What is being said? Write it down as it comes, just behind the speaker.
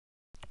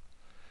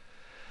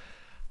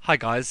Hi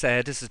guys,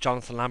 this is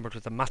Jonathan Lambert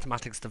with the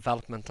Mathematics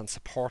Development and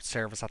Support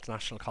Service at the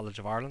National College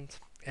of Ireland.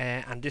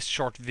 And this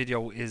short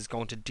video is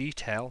going to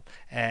detail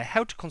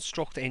how to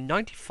construct a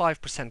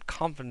 95%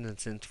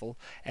 confidence interval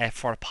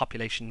for a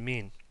population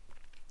mean.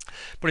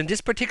 But in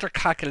this particular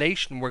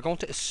calculation, we're going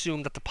to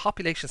assume that the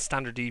population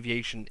standard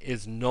deviation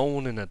is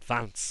known in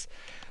advance.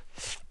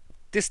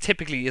 This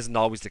typically isn't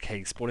always the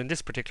case, but in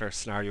this particular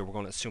scenario, we're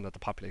going to assume that the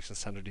population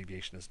standard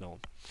deviation is known.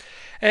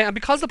 And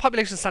because the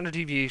population standard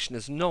deviation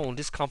is known,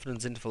 this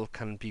confidence interval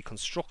can be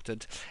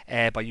constructed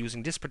by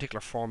using this particular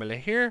formula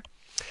here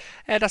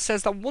that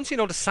says that once you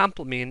know the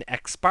sample mean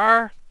x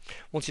bar,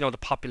 once you know the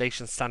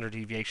population standard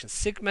deviation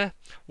sigma,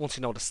 once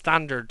you know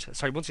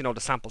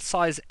the sample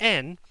size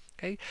n,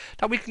 okay,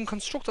 that we can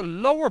construct a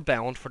lower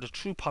bound for the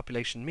true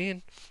population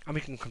mean, and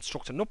we can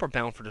construct an upper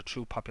bound for the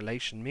true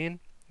population mean.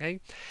 Okay,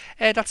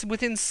 that's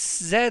within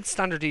Z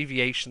standard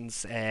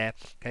deviations.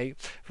 Okay,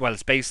 well,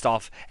 it's based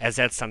off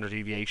Z standard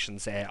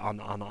deviations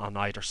on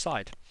either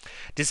side.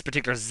 This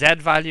particular Z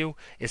value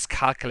is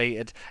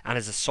calculated and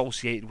is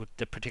associated with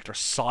the particular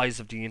size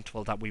of the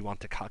interval that we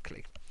want to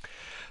calculate.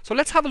 So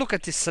let's have a look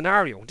at this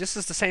scenario. This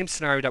is the same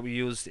scenario that we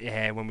used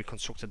when we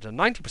constructed the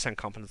 90%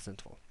 confidence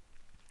interval.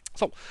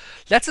 So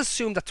let's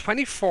assume that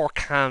 24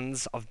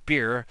 cans of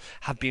beer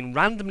have been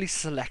randomly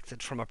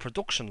selected from a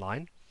production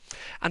line,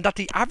 and that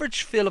the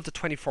average fill of the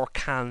 24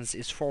 cans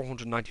is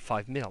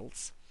 495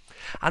 mils.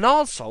 And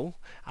also,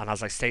 and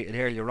as I stated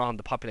earlier on,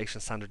 the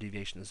population standard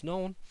deviation is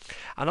known,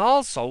 and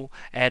also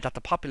that the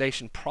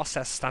population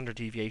process standard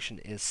deviation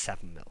is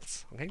 7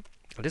 mils. Okay,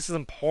 and this is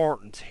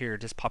important here,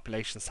 this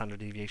population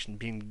standard deviation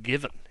being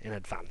given in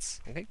advance.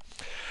 Okay,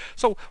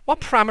 so what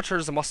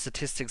parameters and what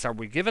statistics are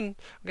we given?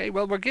 Okay,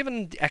 well, we're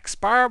given the x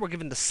bar, we're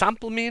given the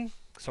sample mean.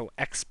 So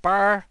x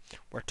bar,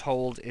 we're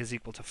told, is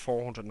equal to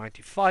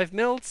 495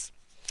 mils.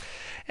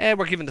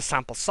 We're given the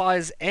sample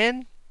size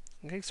n.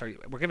 Okay, sorry,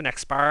 we're given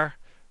x bar.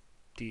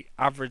 The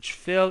average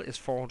fill is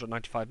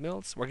 495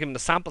 mils. We're given the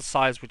sample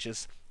size, which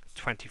is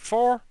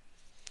 24.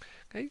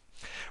 Okay,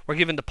 we're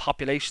given the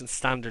population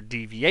standard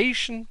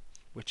deviation,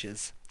 which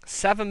is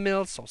 7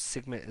 mils. So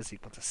sigma is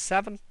equal to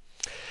 7.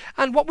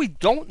 And what we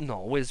don't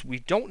know is we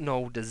don't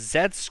know the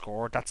z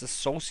score that's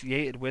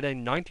associated with a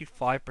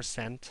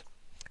 95%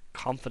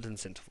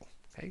 confidence interval.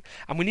 Okay,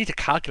 and we need to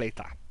calculate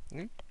that.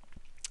 Okay?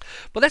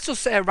 But let's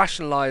just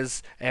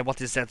rationalize what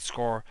this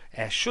z-score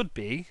should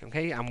be,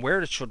 okay, and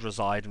where it should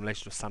reside in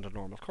relation to a standard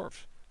normal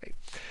curve. Okay.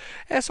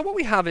 So what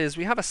we have is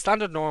we have a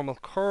standard normal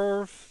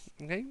curve.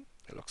 Okay,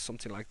 it looks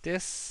something like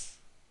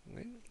this.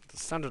 Okay. The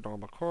standard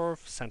normal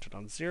curve centered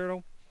on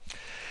 0.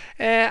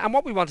 And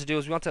what we want to do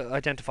is we want to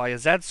identify a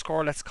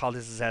z-score. Let's call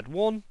this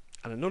z1,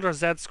 and another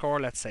z-score.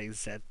 Let's say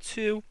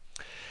z2,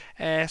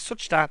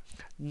 such that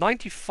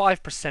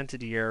 95% of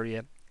the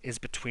area is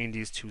between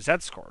these two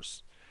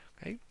z-scores.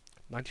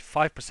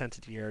 95%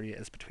 of the area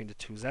is between the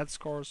two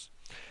z-scores.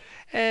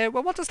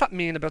 Well, what does that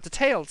mean about the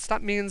tails?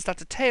 That means that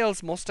the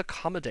tails must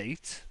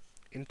accommodate,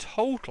 in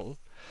total,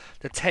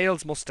 the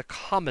tails must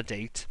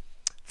accommodate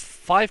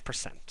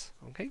 5%.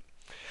 Okay,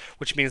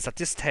 which means that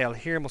this tail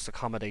here must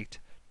accommodate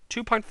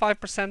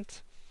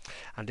 2.5%,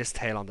 and this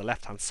tail on the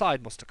left-hand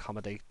side must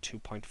accommodate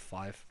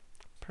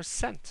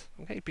 2.5%.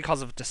 Okay,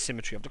 because of the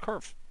symmetry of the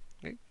curve.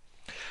 Okay,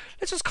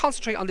 let's just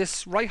concentrate on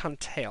this right-hand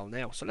tail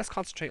now. So let's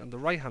concentrate on the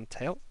right-hand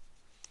tail,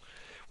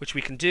 which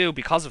we can do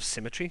because of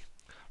symmetry.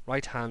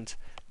 Right hand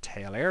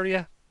tail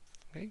area.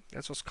 Okay,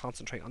 let's just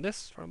concentrate on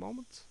this for a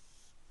moment.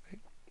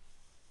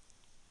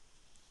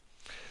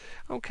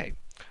 Okay,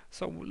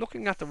 so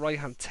looking at the right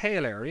hand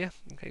tail area,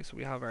 okay, so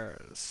we have our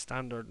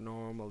standard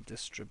normal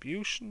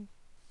distribution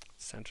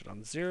centered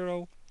on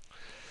 0.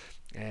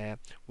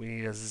 We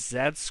need a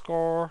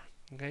z-score,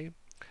 okay,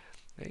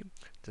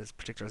 this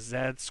particular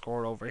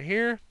z-score over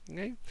here,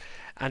 okay,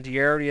 and the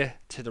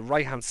area to the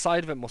right hand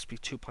side of it must be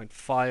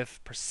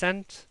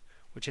 2.5%,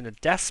 which in a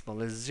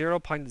decimal is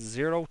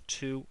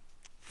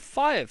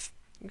 0.025.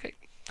 Okay,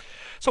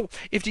 so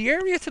if the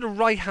area to the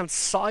right hand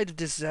side of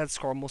this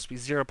z-score must be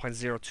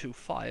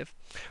 0.025,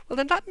 well,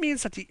 then that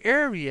means that the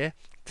area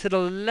to the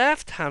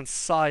left hand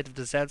side of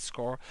the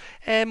z-score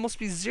must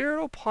be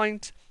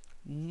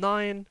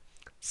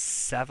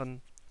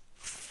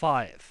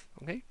 0.975.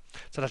 Okay,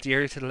 so that the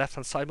area to the left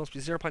hand side must be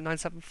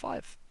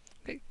 0.975.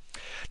 Okay,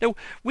 now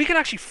we can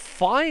actually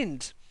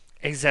find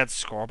a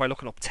z-score by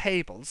looking up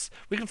tables.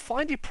 We can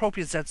find the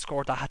appropriate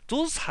z-score that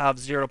does have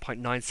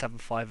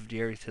 0.975 of the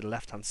area to the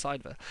left hand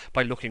side of it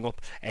by looking up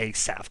a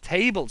set of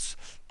tables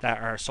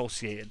that are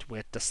associated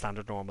with the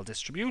standard normal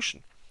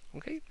distribution.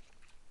 Okay,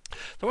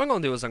 so what I'm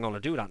going to do is I'm going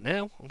to do that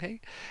now. Okay,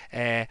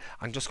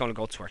 I'm just going to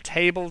go to our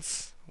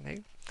tables.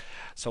 Okay,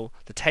 so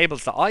the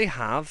tables that I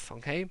have,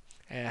 okay,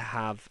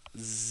 have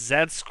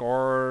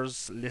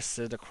z-scores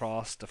listed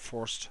across the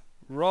first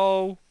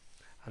row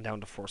and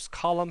down the first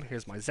column.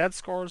 Here's my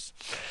z-scores,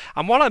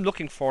 and what I'm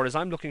looking for is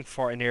I'm looking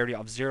for an area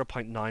of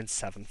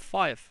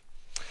 0.975.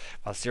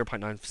 Well,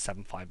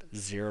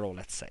 0.9750,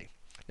 let's say.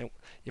 Now,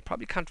 you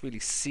probably can't really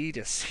see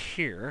this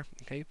here,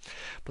 okay,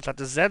 but that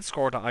the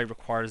z-score that I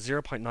require is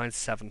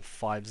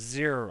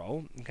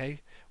 0.9750,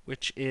 okay,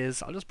 which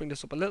is, I'll just bring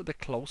this up a little bit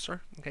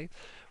closer, okay,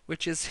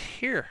 which is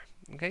here,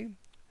 okay,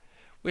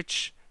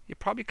 which you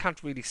probably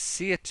can't really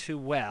see it too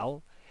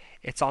well.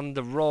 It's on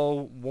the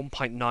row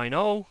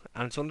 1.90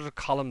 and it's under the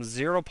column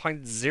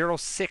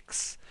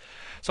 0.06.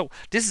 So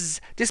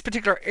this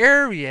particular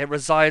area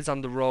resides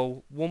on the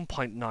row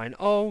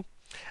 1.90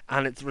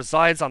 and it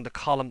resides on the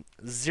column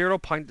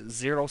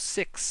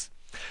 0.06.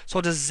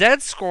 So the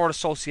z-score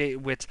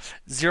associated with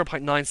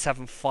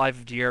 0.975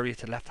 of the area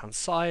to the left hand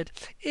side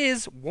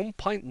is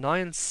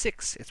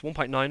 1.96. It's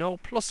 1.90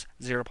 plus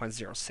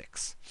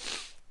 0.06.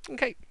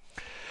 Okay.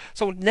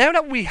 So now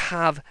that we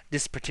have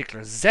this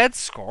particular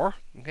z-score,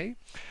 okay,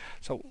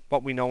 so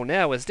what we know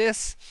now is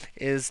this,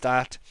 is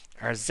that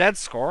our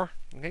z-score,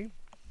 okay,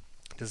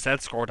 the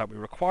z-score that we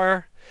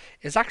require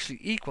is actually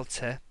equal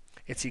to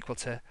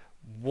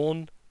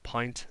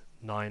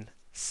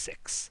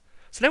 1.96.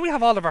 So now we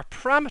have all of our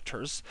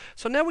parameters,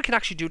 so now we can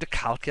actually do the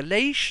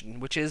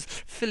calculation, which is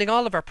filling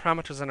all of our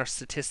parameters and our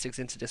statistics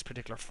into this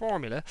particular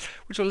formula,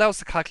 which will allow us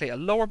to calculate a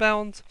lower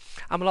bound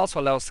and will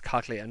also allow us to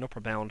calculate an upper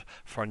bound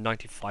for a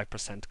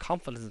 95%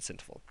 confidence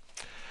interval.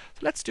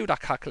 So let's do that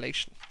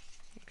calculation.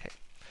 Okay.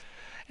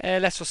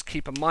 Let's just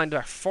keep in mind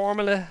our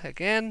formula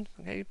again.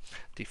 Okay,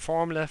 the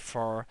formula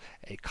for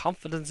a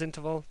confidence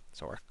interval.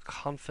 So our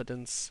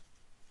confidence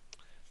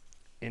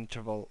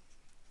interval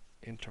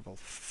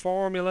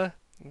formula.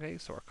 Okay,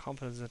 so our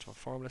confidence interval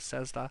formula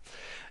says that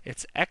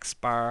it's x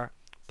bar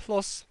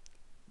plus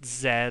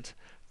z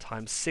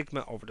times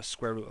sigma over the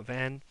square root of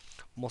n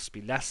must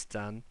be less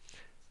than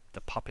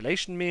the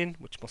population mean,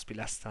 which must be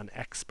less than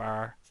x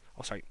bar.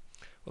 Oh, sorry.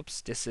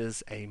 Oops, this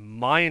is a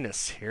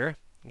minus here.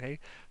 Okay,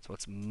 so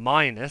it's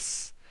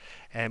minus.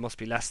 Must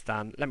be less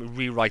than. Let me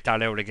rewrite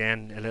that out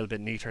again, a little bit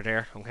neater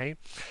there. Okay,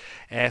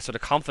 so the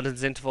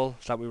confidence interval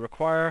that we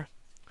require,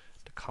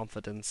 the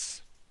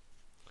confidence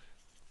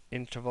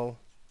interval.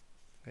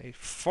 Okay,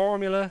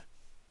 formula,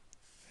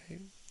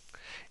 okay,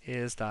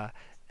 is that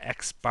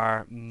x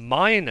bar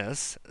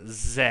minus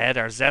z,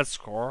 our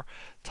z-score,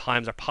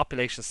 times our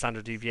population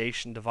standard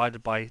deviation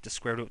divided by the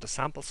square root of the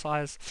sample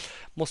size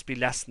must be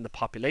less than the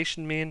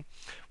population mean,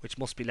 which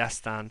must be less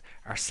than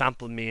our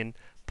sample mean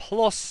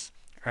plus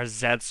our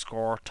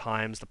z-score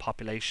times the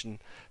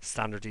population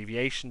standard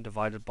deviation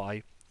divided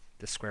by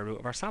the square root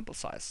of our sample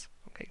size.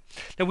 Okay.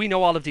 Now we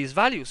know all of these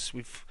values.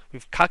 We've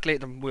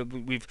calculated them.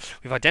 We've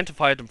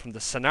identified them from the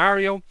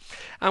scenario,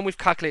 and we've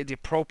calculated the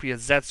appropriate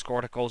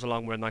z-score that goes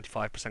along with a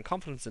 95%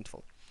 confidence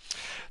interval.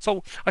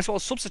 So I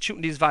suppose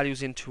substituting these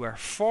values into our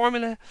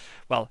formula,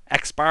 well,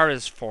 x bar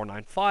is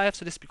 495,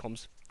 so this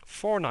becomes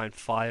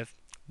 495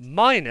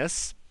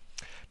 minus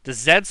the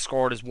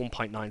z-score is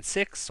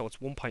 1.96, so it's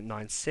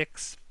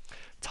 1.96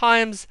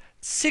 times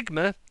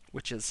sigma,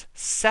 which is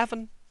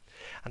 7,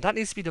 and that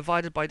needs to be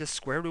divided by the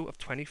square root of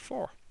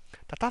 24.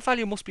 That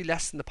value must be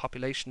less than the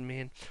population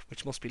mean,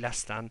 which must be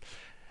less than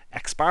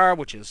x bar,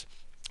 which is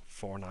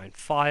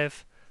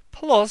 495,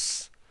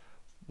 plus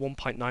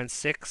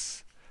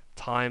 1.96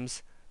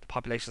 times the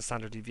population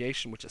standard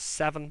deviation, which is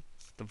 7,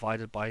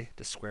 divided by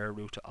the square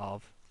root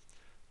of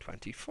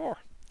 24.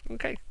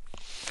 Okay,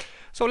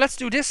 so let's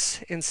do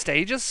this in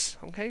stages.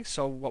 Okay,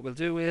 so what we'll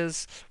do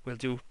is we'll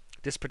do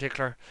this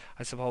particular,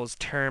 I suppose,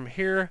 term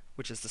here,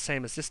 which is the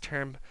same as this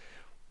term,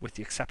 with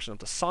the exception of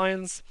the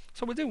signs.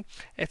 So we'll do,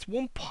 it's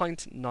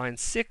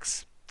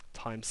 1.96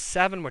 times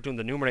 7. We're doing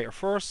the numerator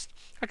first.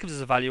 That gives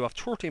us a value of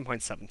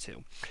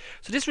 13.72.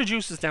 So this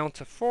reduces down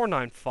to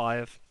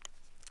 495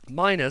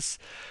 minus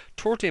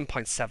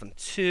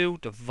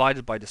 13.72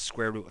 divided by the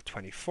square root of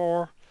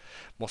 24.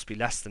 Must be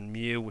less than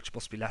mu, which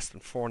must be less than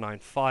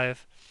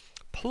 495,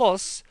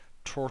 plus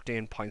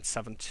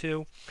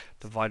 13.72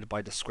 divided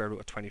by the square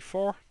root of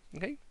 24.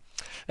 Okay,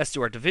 let's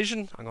do our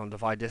division. I'm going to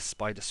divide this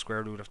by the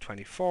square root of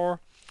 24,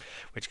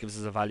 which gives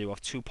us a value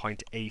of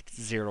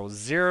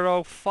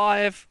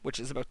 2.8005, which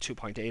is about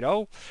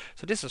 2.80.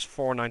 So this is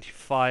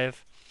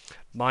 495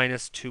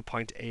 minus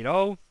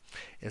 2.80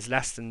 is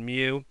less than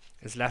mu,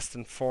 is less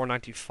than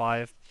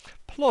 495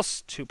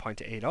 plus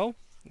 2.80.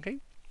 Okay,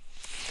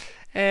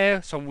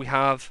 so we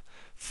have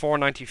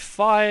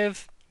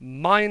 495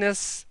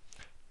 minus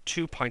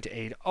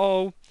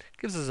 2.80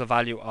 gives us a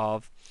value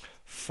of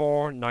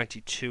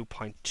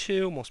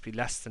 492.2, must be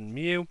less than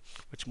mu,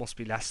 which must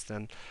be less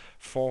than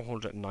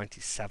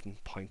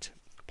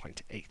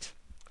 497.8.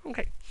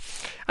 Okay,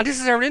 and this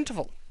is our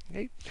interval.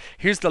 Okay,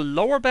 here's the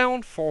lower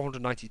bound,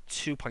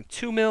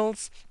 492.2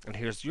 mils, and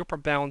here's the upper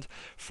bound,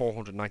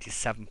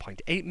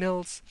 497.8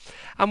 mils.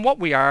 And what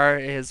we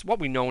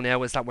know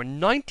now is that we're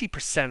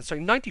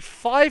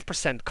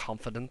 95%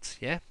 confident,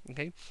 yeah,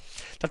 okay,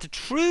 that the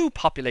true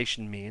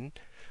population mean,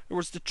 in other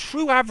words, the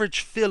true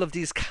average fill of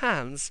these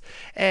cans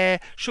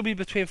should be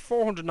between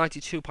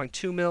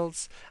 492.2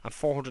 mils and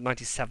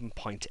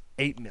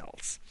 497.8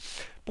 mils.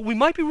 But we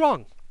might be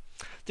wrong.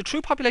 The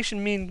true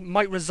population mean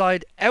might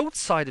reside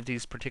outside of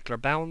these particular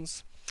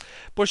bounds,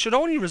 but should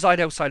only reside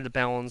outside of the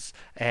bounds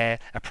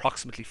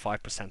approximately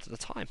 5% of the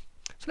time.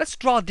 So let's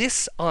draw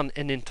this on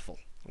an interval.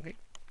 Okay,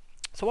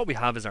 so what we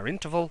have is our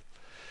interval.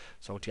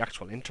 So the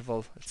actual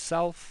interval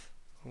itself.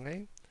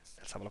 Okay,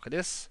 let's have a look at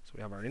this. So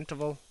we have our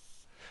interval,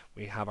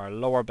 we have our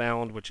lower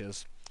bound, which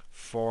is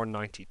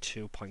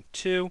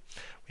 492.2,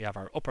 we have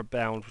our upper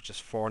bound, which is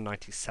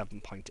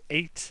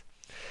 497.8,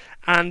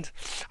 and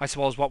I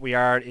suppose what we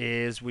are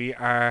is we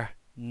are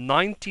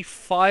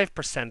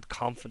 95%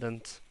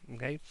 confident,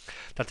 okay,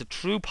 that the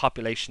true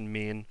population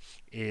mean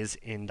is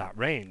in that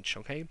range,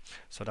 okay,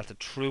 so that the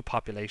true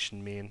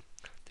population mean,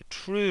 the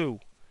true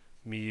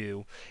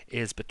mu,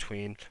 is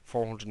between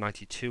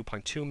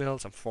 492.2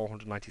 mils and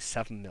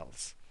 497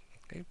 mils,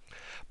 okay,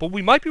 but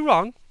we might be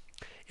wrong.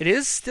 It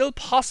is still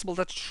possible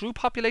that the true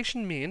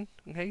population mean,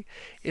 okay,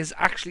 is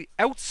actually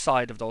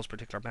outside of those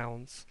particular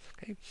bounds,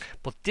 okay,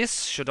 but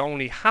this should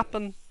only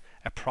happen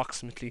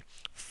approximately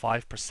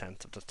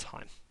 5% of the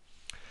time.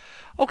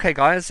 Okay,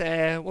 guys,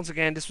 once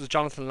again, this was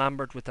Jonathan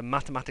Lambert with the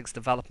Mathematics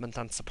Development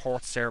and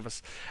Support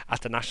Service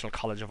at the National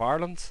College of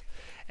Ireland.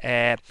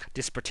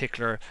 This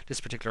particular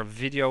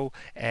video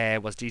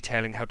was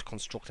detailing how to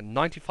construct a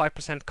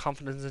 95%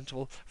 confidence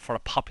interval for a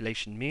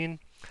population mean.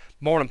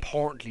 More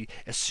importantly,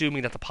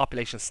 assuming that the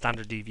population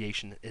standard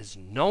deviation is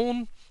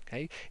known,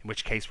 okay, in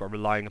which case we're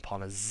relying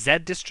upon a Z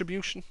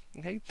distribution,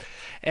 okay.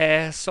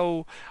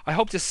 So I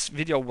hope this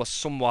video was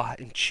somewhat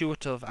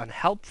intuitive and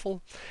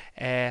helpful,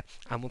 and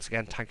once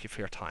again, thank you for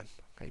your time.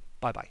 Okay,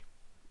 bye bye.